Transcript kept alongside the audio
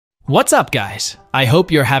What's up, guys? I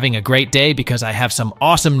hope you're having a great day because I have some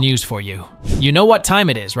awesome news for you. You know what time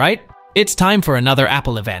it is, right? It's time for another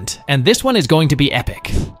Apple event, and this one is going to be epic.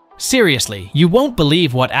 Seriously, you won't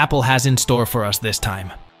believe what Apple has in store for us this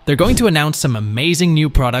time. They're going to announce some amazing new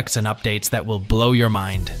products and updates that will blow your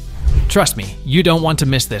mind. Trust me, you don't want to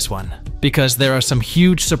miss this one, because there are some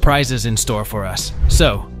huge surprises in store for us.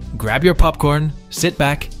 So, grab your popcorn, sit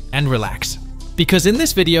back, and relax. Because in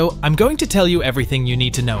this video, I'm going to tell you everything you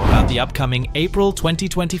need to know about the upcoming April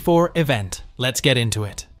 2024 event. Let's get into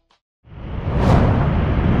it.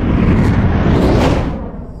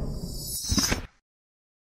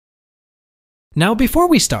 Now, before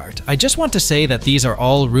we start, I just want to say that these are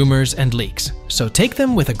all rumors and leaks, so take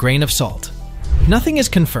them with a grain of salt. Nothing is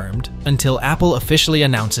confirmed until Apple officially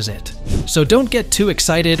announces it, so don't get too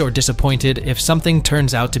excited or disappointed if something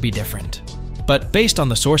turns out to be different. But based on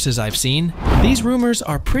the sources I've seen, these rumors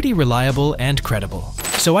are pretty reliable and credible,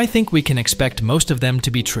 so I think we can expect most of them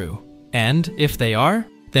to be true. And if they are,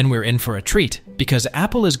 then we're in for a treat, because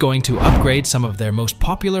Apple is going to upgrade some of their most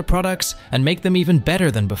popular products and make them even better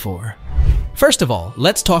than before. First of all,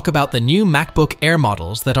 let's talk about the new MacBook Air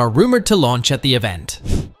models that are rumored to launch at the event.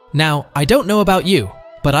 Now, I don't know about you,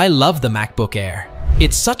 but I love the MacBook Air.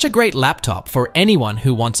 It's such a great laptop for anyone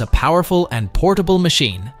who wants a powerful and portable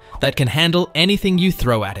machine that can handle anything you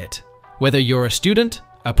throw at it. Whether you're a student,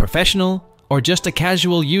 a professional, or just a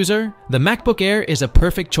casual user, the MacBook Air is a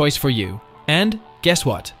perfect choice for you. And guess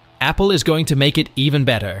what? Apple is going to make it even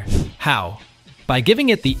better. How? By giving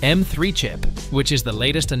it the M3 chip, which is the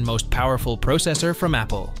latest and most powerful processor from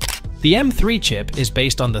Apple. The M3 chip is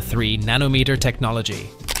based on the 3 nanometer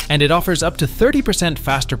technology, and it offers up to 30%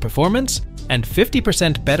 faster performance and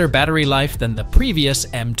 50% better battery life than the previous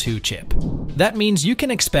M2 chip. That means you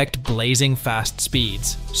can expect blazing fast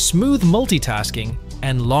speeds, smooth multitasking,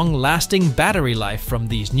 and long-lasting battery life from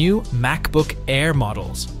these new MacBook Air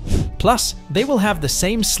models. Plus, they will have the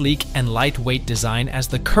same sleek and lightweight design as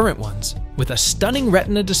the current ones, with a stunning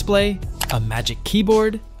Retina display, a Magic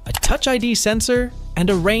Keyboard, a Touch ID sensor, and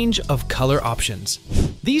a range of color options.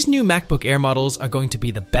 These new MacBook Air models are going to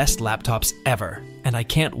be the best laptops ever, and I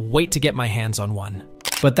can't wait to get my hands on one.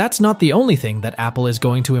 But that's not the only thing that Apple is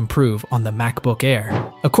going to improve on the MacBook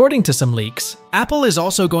Air. According to some leaks, Apple is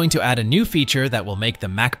also going to add a new feature that will make the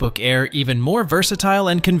MacBook Air even more versatile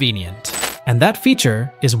and convenient. And that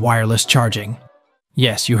feature is wireless charging.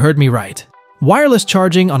 Yes, you heard me right. Wireless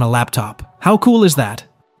charging on a laptop. How cool is that?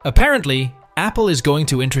 Apparently, Apple is going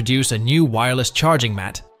to introduce a new wireless charging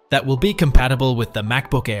mat that will be compatible with the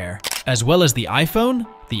MacBook Air, as well as the iPhone,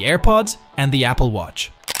 the AirPods, and the Apple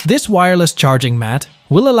Watch. This wireless charging mat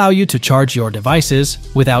will allow you to charge your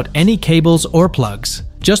devices without any cables or plugs,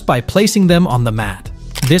 just by placing them on the mat.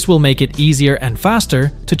 This will make it easier and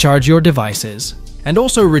faster to charge your devices, and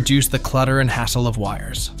also reduce the clutter and hassle of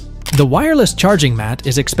wires. The wireless charging mat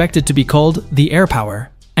is expected to be called the AirPower,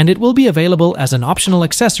 and it will be available as an optional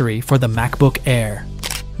accessory for the MacBook Air.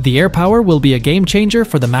 The AirPower will be a game changer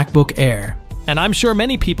for the MacBook Air, and I'm sure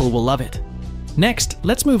many people will love it. Next,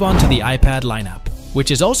 let's move on to the iPad lineup, which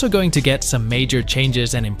is also going to get some major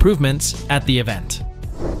changes and improvements at the event.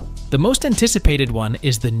 The most anticipated one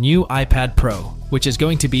is the new iPad Pro, which is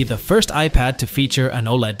going to be the first iPad to feature an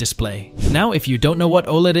OLED display. Now, if you don't know what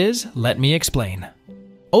OLED is, let me explain.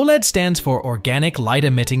 OLED stands for Organic Light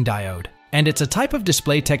Emitting Diode, and it's a type of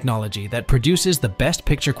display technology that produces the best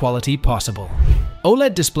picture quality possible.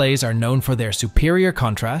 OLED displays are known for their superior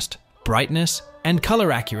contrast, brightness, and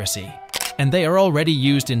color accuracy, and they are already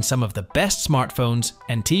used in some of the best smartphones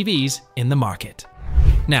and TVs in the market.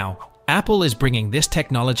 Now, Apple is bringing this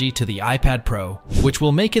technology to the iPad Pro, which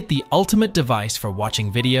will make it the ultimate device for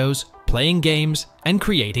watching videos, playing games, and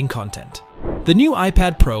creating content. The new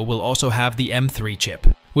iPad Pro will also have the M3 chip,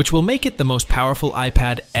 which will make it the most powerful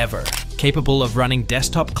iPad ever, capable of running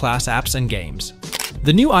desktop-class apps and games.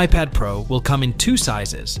 The new iPad Pro will come in 2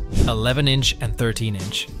 sizes, 11-inch and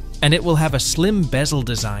 13-inch, and it will have a slim bezel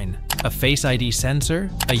design, a Face ID sensor,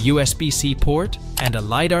 a USB-C port, and a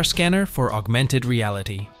LiDAR scanner for augmented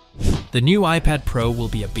reality. The new iPad Pro will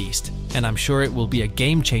be a beast, and I'm sure it will be a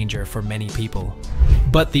game changer for many people.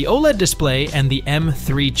 But the OLED display and the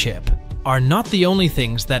M3 chip are not the only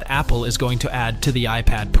things that Apple is going to add to the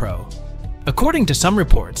iPad Pro. According to some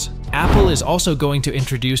reports, Apple is also going to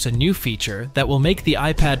introduce a new feature that will make the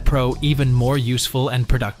iPad Pro even more useful and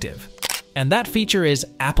productive. And that feature is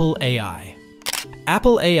Apple AI.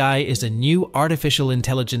 Apple AI is a new artificial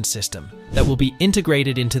intelligence system that will be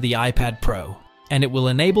integrated into the iPad Pro, and it will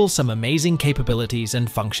enable some amazing capabilities and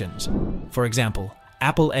functions. For example,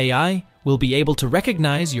 Apple AI will be able to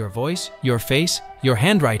recognize your voice, your face, your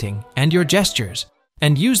handwriting, and your gestures,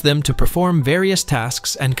 and use them to perform various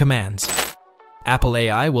tasks and commands. Apple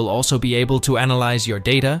AI will also be able to analyze your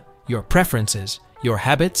data, your preferences, your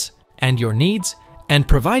habits, and your needs, and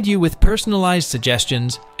provide you with personalized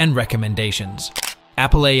suggestions and recommendations.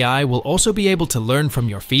 Apple AI will also be able to learn from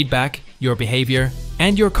your feedback, your behavior,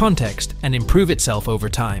 and your context and improve itself over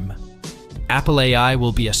time. Apple AI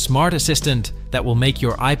will be a smart assistant that will make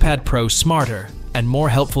your iPad Pro smarter and more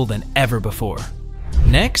helpful than ever before.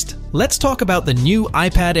 Next, let's talk about the new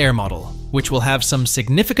iPad Air model, which will have some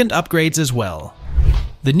significant upgrades as well.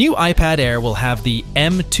 The new iPad Air will have the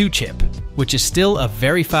M2 chip, which is still a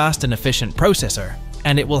very fast and efficient processor,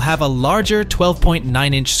 and it will have a larger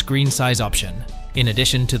 12.9-inch screen size option, in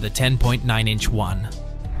addition to the 10.9-inch one.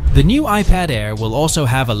 The new iPad Air will also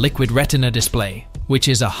have a Liquid Retina display, which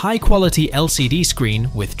is a high-quality LCD screen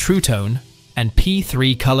with True Tone and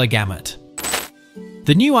P3 color gamut.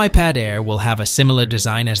 The new iPad Air will have a similar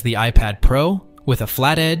design as the iPad Pro, with a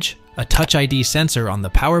flat edge, a Touch ID sensor on the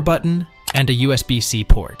power button, and a USB-C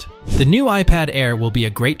port. The new iPad Air will be a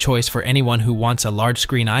great choice for anyone who wants a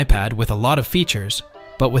large-screen iPad with a lot of features,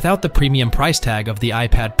 but without the premium price tag of the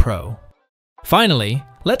iPad Pro. Finally,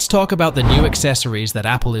 let's talk about the new accessories that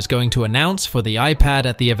Apple is going to announce for the iPad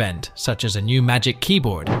at the event, such as a new Magic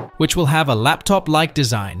Keyboard, which will have a laptop-like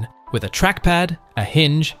design, with a trackpad, a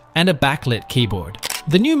hinge, and a backlit keyboard.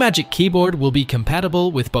 The new Magic Keyboard will be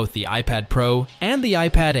compatible with both the iPad Pro and the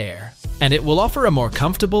iPad Air, and it will offer a more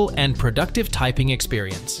comfortable and productive typing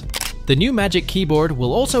experience. The new Magic Keyboard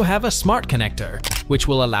will also have a smart connector, which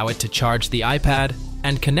will allow it to charge the iPad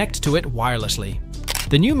and connect to it wirelessly.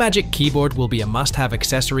 The new Magic Keyboard will be a must-have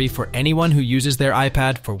accessory for anyone who uses their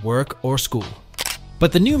iPad for work or school.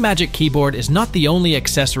 But the new Magic Keyboard is not the only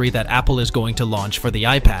accessory that Apple is going to launch for the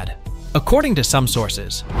iPad. According to some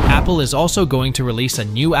sources, Apple is also going to release a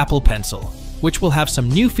new Apple Pencil, which will have some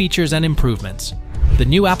new features and improvements. The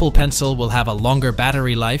new Apple Pencil will have a longer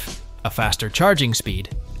battery life, a faster charging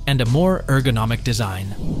speed, and a more ergonomic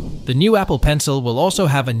design. The new Apple Pencil will also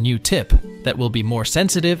have a new tip that will be more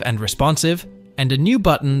sensitive and responsive, and a new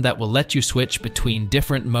button that will let you switch between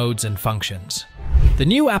different modes and functions. The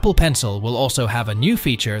new Apple Pencil will also have a new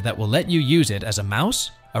feature that will let you use it as a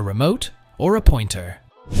mouse, a remote, or a pointer.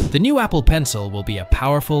 The new Apple Pencil will be a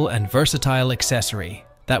powerful and versatile accessory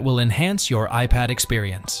that will enhance your iPad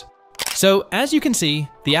experience. So, as you can see,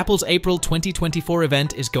 the Apple's April 2024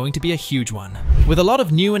 event is going to be a huge one, with a lot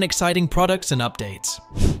of new and exciting products and updates.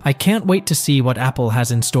 I can't wait to see what Apple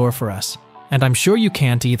has in store for us, and I'm sure you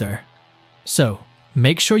can't either. So,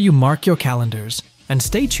 make sure you mark your calendars, and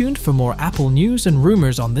stay tuned for more Apple news and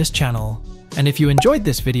rumors on this channel. And if you enjoyed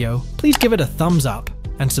this video, please give it a thumbs up,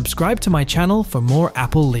 and subscribe to my channel for more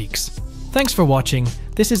Apple leaks. Thanks for watching.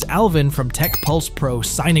 This is Alvin from Tech Pulse Pro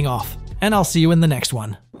signing off, and I'll see you in the next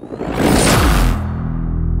one.